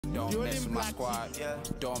Don't mess with my squad.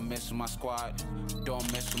 Don't mess with my squad.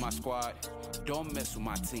 Don't mess with my squad. Don't mess with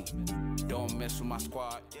my team. Don't mess with my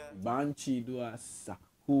squad. Banchi Dua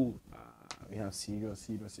Sahu. We have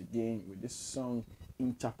Sirius again with this song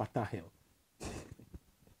Incha Patahel.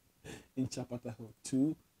 Incha Patahel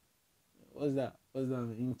 2. What's that?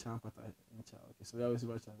 Incha Patahel. Incha. Okay, so we always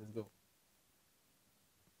watch that. Let's go.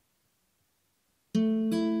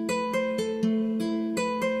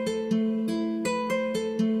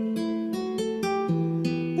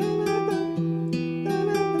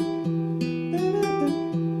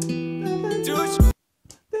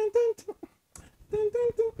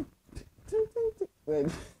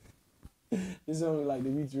 This song, like, the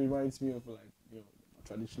beat reminds me of, like, you know,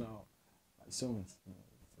 traditional, like, songs. You know,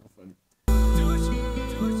 it's so funny.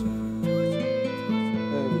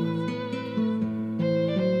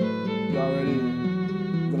 You already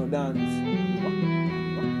gonna dance?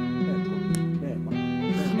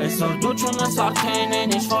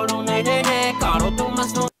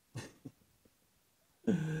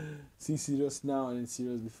 See Sirius now and then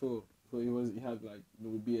Sirius before. So he had like no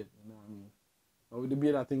beard, you know what I mean? But with the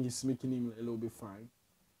beard, I think it's making him a little bit fine.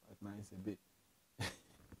 Like nice a bit.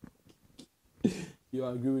 You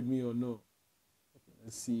agree with me or no? Okay,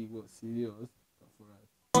 let's see what Sirius got for us.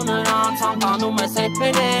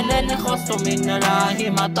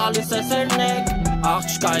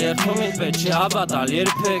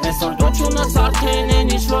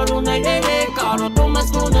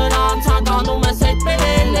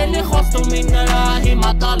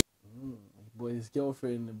 Boy, his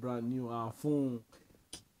girlfriend, the brand new iPhone.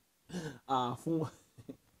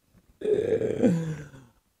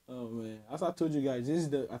 Oh man, as I told you guys, this is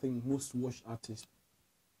the, I think, most watched artist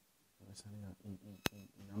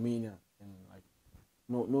in Armenia, and like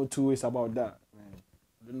no two ways about that, man.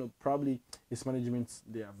 I don't know, probably his management,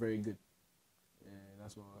 they are very good. Yeah,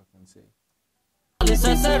 that's what I can say.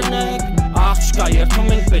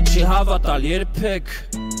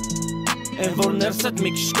 Որ ներսդ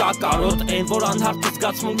մի քիչ կարոտ, այն որ անհարթ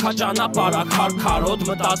զգացմուն քա ճանապարհ քարքարոտ,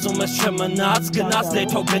 մտածում ես չմնաց, գնաց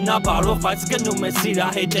դեթո գնա բարով, բայց գնում ես իրա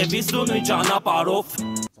հետևից դու նույն ճանապարհով.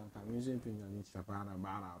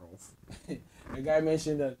 A guy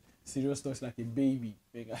mentioned that Sirius looks like a baby.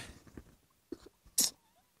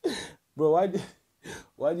 Bro,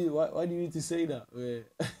 why do you need to say that?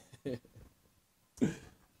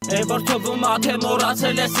 Որ թվում ա թե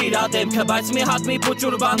մոռացել ես իրա դեմքը, բայց մի հատ մի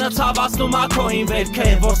փուճուր բանը ցավացնում ա քո հին վերքը,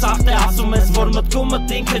 որ սախտե ասում ես որ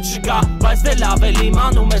մտքումդ ինքը չկա, բայց դե լավ էլ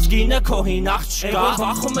իմանում ես գինը քո հին աղջկա, որ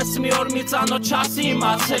վախում ես մի օր մի ծանոթ չասի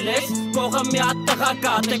իմացել ես, կողը մի հատ տղա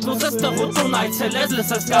կա, դե կուզես տղուտուն այցելես,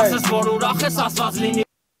 լսես կասես որ ուրախ ես ասված լինի.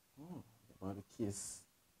 What a kiss.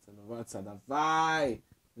 What's that? Vai!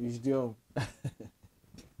 Vizdion.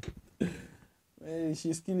 Man,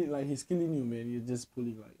 he's killing you, man. You're just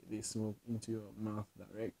pulling like the smoke into your mouth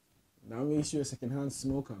direct. That makes you a second-hand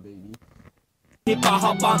smoker, baby.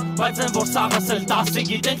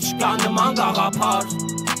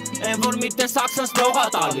 Որ մի տեսակցս դողա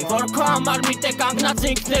տալի, որ քո համար մի տե կանգնած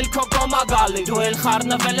ինքն էլ քո կոմա գալի, դու էլ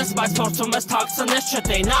խառնվել ես, բայց փորձում ես թաքցնես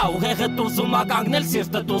չտենա, ուղեղդ ուզում ա կանգնել,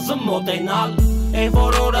 սիրտդ ուզում մոտենալ, այն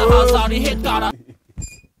որ օրը հազարի հետ կարա.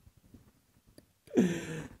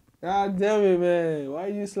 God damn it, man. Why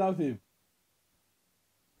did you slap him?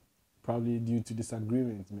 Probably due to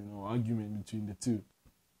disagreement, man, or argument between the two.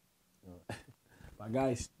 But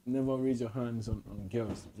guys, never raise your hands on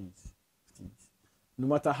girls, please. No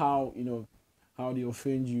matter how, you know, how they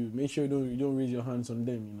offend you, make sure you don't raise your hands on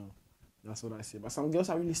them, you know. That's what I say. But some girls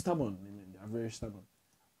are really stubborn, man. They are very stubborn.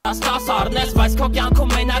 Ասկասարնես, բայց քո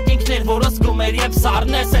կյանքում մենակ ինքներ, որ ասկում էր և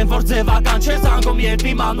սարնես, են որ ձևական չես անգում երբ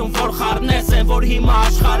իմանում որ խարնես, են որ հիմա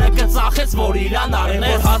աշխարը կծախես, որ իրան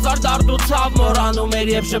արնես, որ հազար դարդու ցավ մորանում էր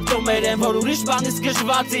և շպտում էր, են որ ուրիշ բանից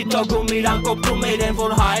գժվացի տոգում իրան կոպտում էր, են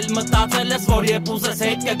որ հայել մտածել ես, որ երբ ուզես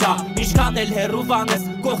հետ կգա, ինչքան էլ հեռու վանես,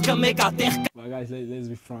 կողքը մեկ ատեղ կա. But guys, let's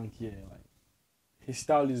be frank here, like, his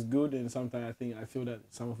style is good, and sometimes I feel that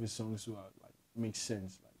some of his songs are, like, make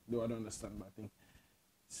sense, like, though I don't understand, but I think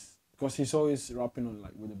because he's always rapping on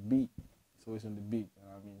like with a beat, he's always on the beat. You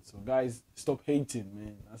know what I mean, so guys, stop hating,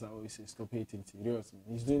 man. As I always say, stop hating Sirius, man.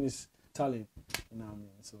 He's doing his talent, you know what I mean.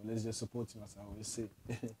 So let's just support him, as I always say.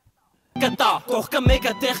 Գտա, կողքը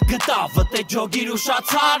մեկը տեղ գտա, վտե ջոգիր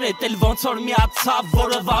ուշացար, էտ էլ ոնց որ միացավ,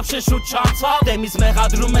 որը վաբշե շուտ չանցավ, դեմից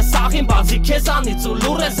մեղադրում ես աղին, բացի քեզանից ու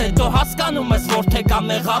լուր ես, հետո հասկանում ես, որ թե կա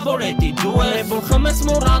մեղավոր էտի դու ես, որ խմես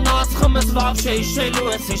մորանաս, խմես վաբշե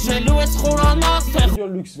իշելու ես խորանաս, թե...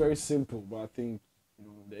 It looks very simple, but I think, you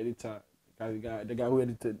know, the editor, the guy who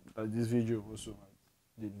edited this video also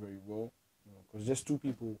did very well, you know, because just two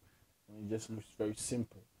people, and it just looks very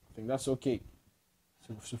simple. I think that's okay.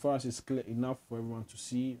 So far as it's clear enough for everyone to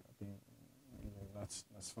see, I think that's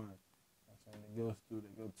fine. That's when the girls too,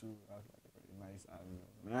 have like a very nice eyes,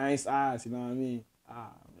 nice eyes, you know what I mean?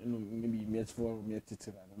 Maybe meant for me to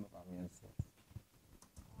I don't know if I'm meant for.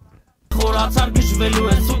 Խորացար գժվելու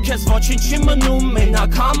ես ու քեզ ոչինչ չի մնում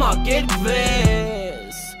մենակ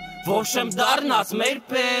համակերպվես որ շեմ դառնաս մեր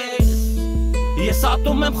պես Ես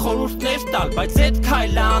ատում եմ խորհուրդներ տալ բայց այդ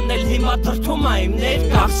քայլը անել հիմա դրդում է իմ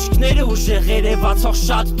ներկա Աղջիկները ուժեղ երևացող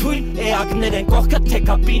շատ թույլ էակներ են կողքը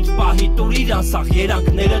թեկա պինդ պահի տուր իրան սաղ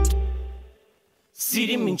երանքներդ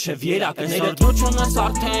Սիրի մինչև երակները դու չունես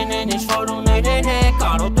արդեն են ինչ որ ուներեն է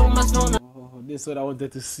կարոտում ես նունը This is what I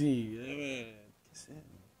wanted to see.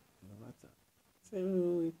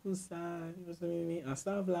 And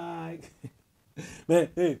stuff like man,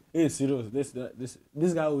 hey, Sirius,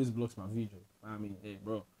 this guy always blocks my video. I mean, hey,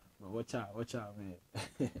 bro, watch out, man.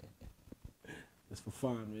 It's for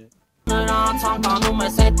fun, man. Նրան ցանկանում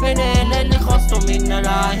ես հետ բերել էլի խոստում ինձ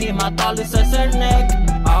նրա հիմա տալիս ես երնեք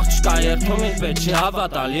Աղջկա երթում ինձ պետք չի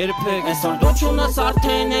հավատալ երբեք Այսօր դու չունես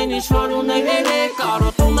արդեն են ինչ որ ուներեր է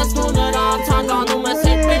Կարոտում ես դու նրան ցանկանում ես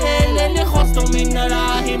հետ բերել էլի խոստում ինձ նրա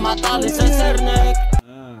հիմա տալիս ես երնեք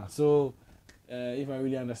So if I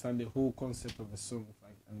really understand the whole concept of the song,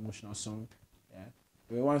 like an emotional song, yeah,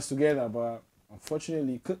 they were once together, but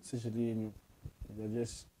unfortunately, they're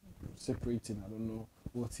just separating. I don't know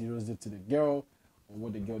what Sirius did to the girl or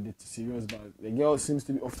what the girl did to Sirius, but the girl seems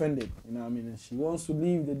to be offended, you know what I mean? And she wants to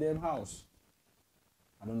leave the damn house.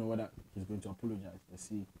 I don't know whether he's going to apologize. Let's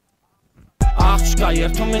see. Աղջկա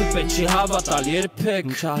երթում ինձ պետք չի հավատալ երբեք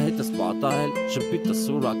Ինչա հետս պատահել, շպիտս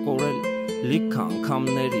ուրակորել Լիք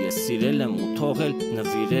անգամներ ես սիրել եմ ու թողել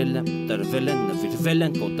Նվիրել եմ, տրվել են, նվիրվել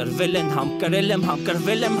են, կոտրվել են Համ կրել եմ, համ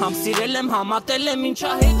կրվել եմ, համ սիրել եմ, համատել եմ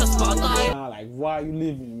Ինչա հետս պատահել Like, why are you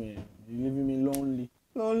leaving, man? You leaving me lonely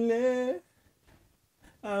Lonely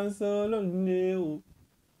I'm so lonely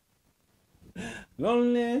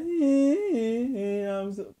Lonely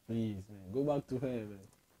I'm so Please, man, go back to her, man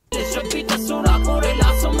Շպիտս ուրակորել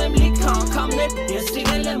ասում եմ լիք անգամներ Ես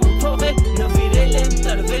սիրել եմ ու թողել Նվիրել եմ,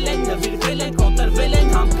 տրվել են, նվիրվել են, կոտրվել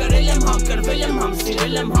են Համ կրել եմ, համ կրվել եմ, համ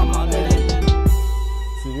սիրել եմ, համանել եմ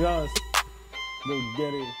Sirius, go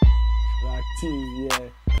get it Like team,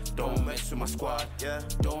 yeah Don't mess with my squad, yeah.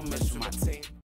 Don't mess with my team